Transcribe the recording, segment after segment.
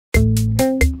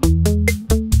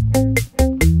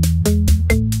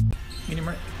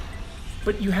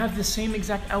But you have the same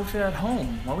exact outfit at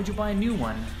home. Why would you buy a new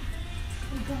one?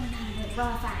 I'm going out with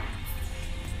raw fast.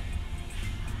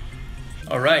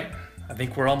 All right, I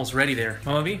think we're almost ready there.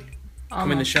 Mama B,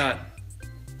 come in the shot.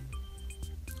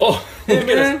 Oh, hey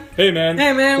man. Hey man.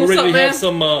 Hey man, we're what's ready up,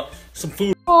 to man? have some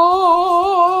food.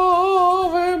 Ave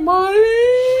Maria.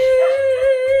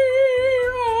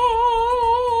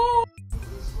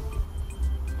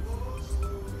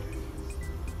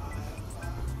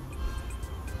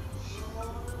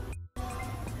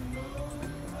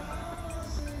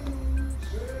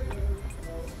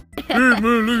 Hey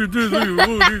man, look at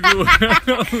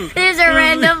this. There's a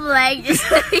random leg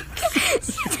just like.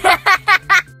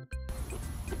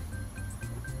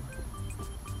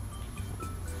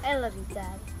 I love you,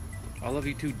 Dad. I love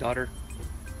you too, daughter.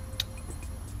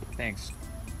 Thanks.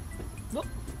 Well.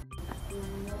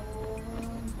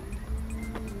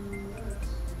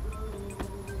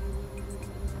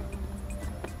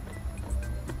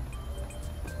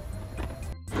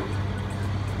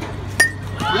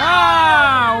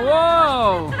 Yeah!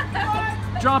 Whoa!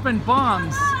 Dropping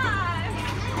bombs.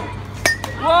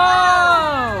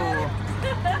 Whoa!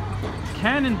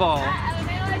 Cannonball.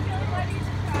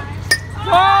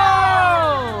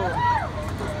 Whoa!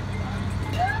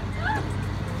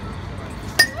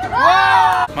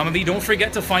 Whoa! Mama B, don't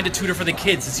forget to find a tutor for the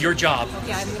kids. It's your job.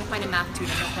 Okay, I'm gonna find a math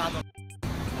tutor, no problem.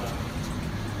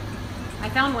 I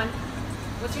found one.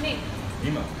 What's your name?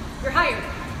 Nemo. You're hired.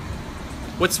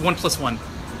 What's 1 + 1?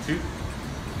 2.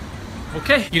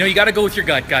 Okay, you know, you gotta go with your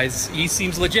gut, guys. He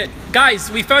seems legit.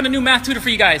 Guys, we found a new math tutor for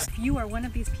you guys. If you are one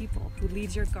of these people who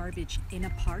leaves your garbage in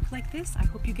a park like this, I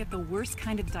hope you get the worst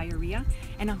kind of diarrhea,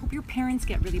 and I hope your parents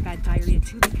get really bad diarrhea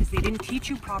too because they didn't teach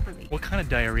you properly. What kind of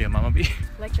diarrhea, Mama B?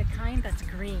 Like the kind that's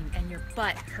green and your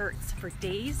butt hurts for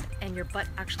days and your butt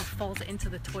actually falls into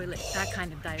the toilet. That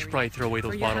kind of diarrhea. Should probably throw away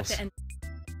those Or you have bottles. to end-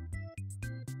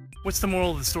 What's the moral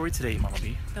of the story today, Mama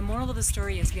B? The moral of the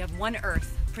story is we have one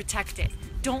earth, protect it.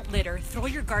 Don't litter, throw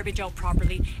your garbage out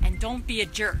properly, and don't be a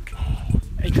jerk.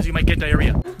 Because you might get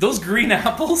diarrhea. Those green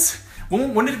apples?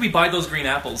 When did we buy those green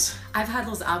apples? I've had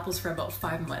those apples for about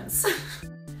 5 months.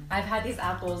 I've had these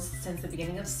apples since the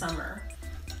beginning of summer.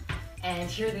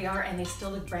 And here they are, and they still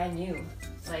look brand new.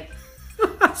 Like,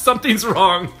 Something's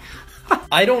wrong.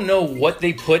 I don't know what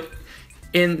they put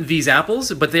in these apples,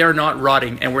 but they are not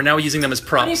rotting, and we're now using them as but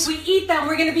props. if we eat them,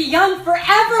 we're gonna be young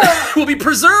forever! We'll be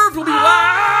preserved! We'll be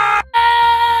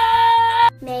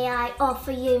May I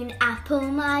offer you an apple,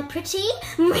 my pretty?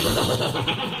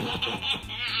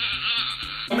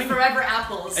 And forever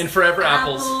apples. And forever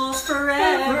apples. Apples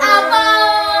forever.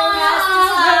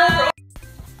 Apple!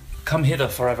 Come hither,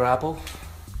 forever apple.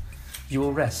 You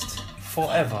will rest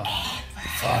forever.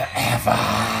 Forever.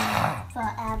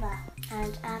 Forever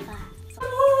and ever.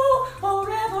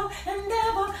 Forever and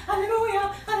ever.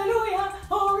 Hallelujah, hallelujah,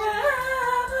 forever.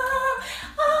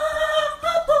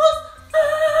 Apples,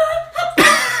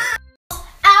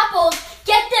 Apples!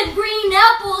 Get them green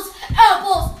apples!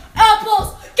 Apples!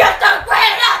 Apples! Get the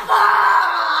green apples!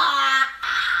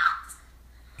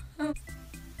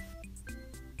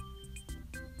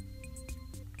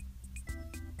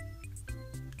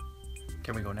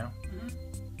 Can we go now?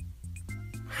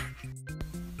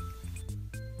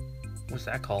 What's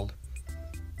that called?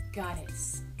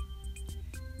 goddess.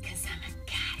 'Cause I'm a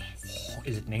goddess. Oh,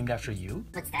 is it named after you?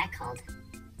 What's that called?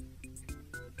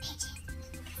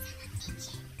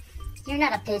 Pigeon. You're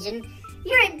not a pigeon.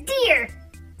 You're a deer.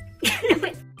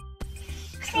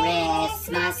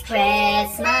 Christmas,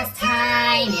 Christmas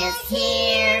time is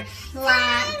here.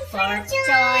 Time for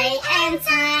joy and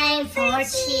time for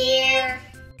cheer.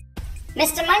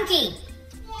 Mr. Monkey,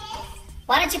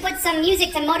 why don't you put some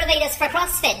music to motivate us for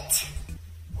CrossFit?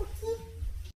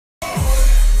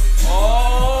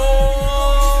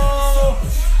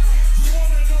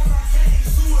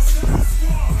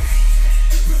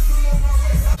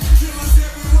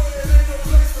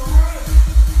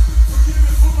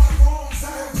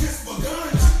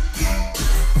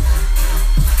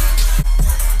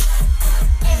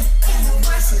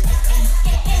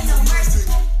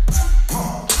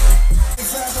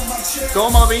 Go,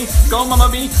 Mama B! Go,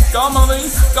 Mama B! Go, Mama B!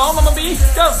 Go, Mama B!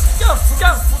 Go, go,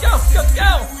 go, go, go,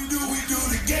 go!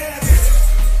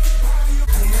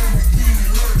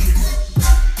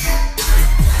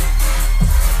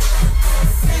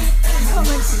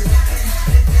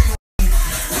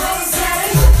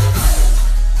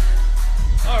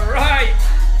 All right,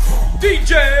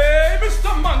 DJ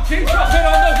Mr. Monkey, drop it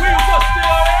on the wheels of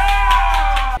steel.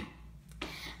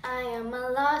 I am a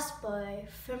lost boy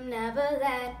from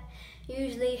Neverland,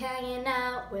 usually hanging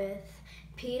out with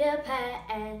Peter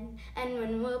Pan. And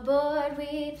when we're bored,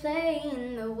 we play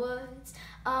in the woods,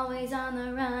 always on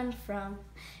the run from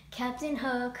Captain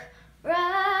Hook.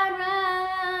 Run,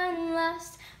 run,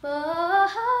 lost boy,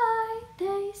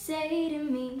 they say to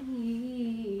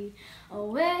me,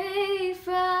 away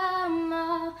from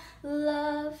all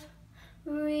love,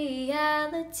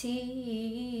 reality.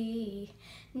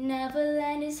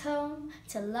 Neverland is home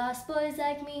to lost boys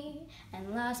like me,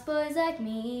 and lost boys like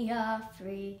me are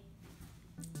free.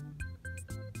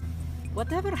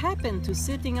 Whatever happened to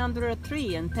sitting under a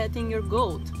tree and petting your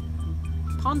goat,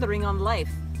 pondering on life?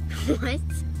 What?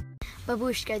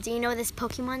 Babushka, do you know this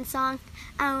Pokemon song?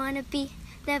 I wanna be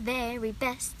the very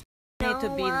best. You need to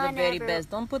be the very ever... best.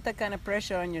 Don't put that kind of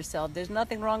pressure on yourself. There's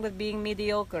nothing wrong with being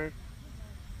mediocre.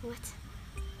 What?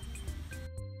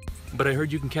 But I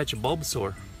heard you can catch a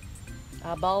Bulbasaur.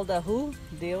 A bald who?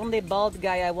 The only bald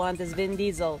guy I want is Vin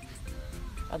Diesel.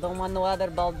 I don't want no other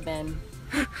bald man.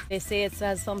 They say it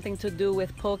has something to do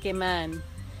with Pokemon.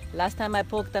 Last time I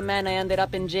poked a man, I ended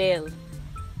up in jail.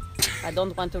 I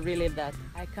don't want to relive that.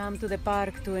 I come to the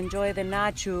park to enjoy the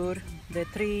nature, the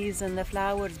trees and the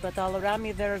flowers, but all around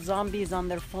me there are zombies on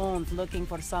their phones looking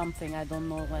for something. I don't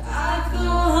know what. I go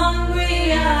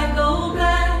hungry, I go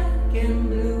black and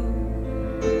blue.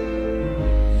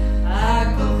 I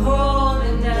go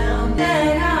crawling down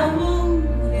that I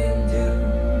wouldn't do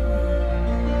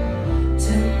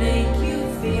to make you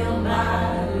feel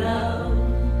my love.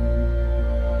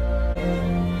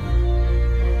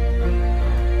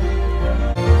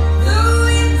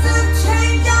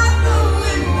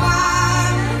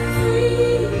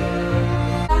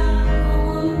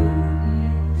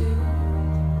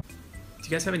 Do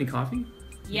you guys have any coffee?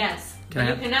 Yes. Can I you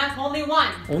have- can have only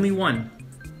one. Only one.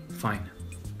 Fine.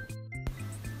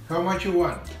 How much you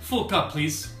want? Full cup,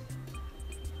 please.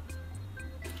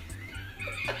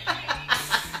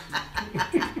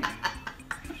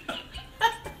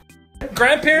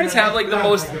 Grandparents have like the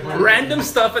most random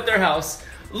stuff at their house.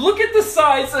 Look at the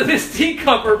size of this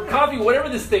teacup or coffee, whatever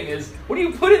this thing is. What do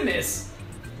you put in this?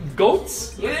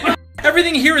 Goats?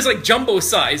 Everything here is like jumbo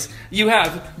size. You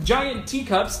have giant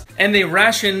teacups and they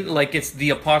ration like it's the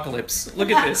apocalypse.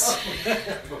 Look at this.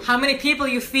 How many people are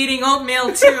you feeding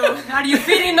oatmeal to? Are you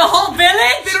feeding the whole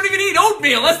village? They don't even eat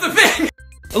oatmeal, that's the thing.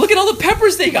 Look at all the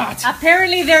peppers they got.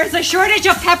 Apparently there's a shortage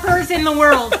of peppers in the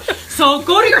world. So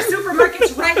go to your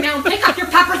supermarkets right now and pick up your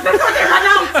peppers before they run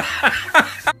out.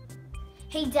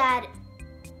 Hey, Dad.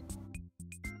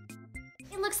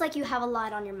 It looks like you have a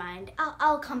lot on your mind.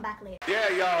 I'll come back later. Yeah,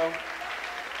 y'all.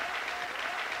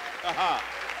 Haha.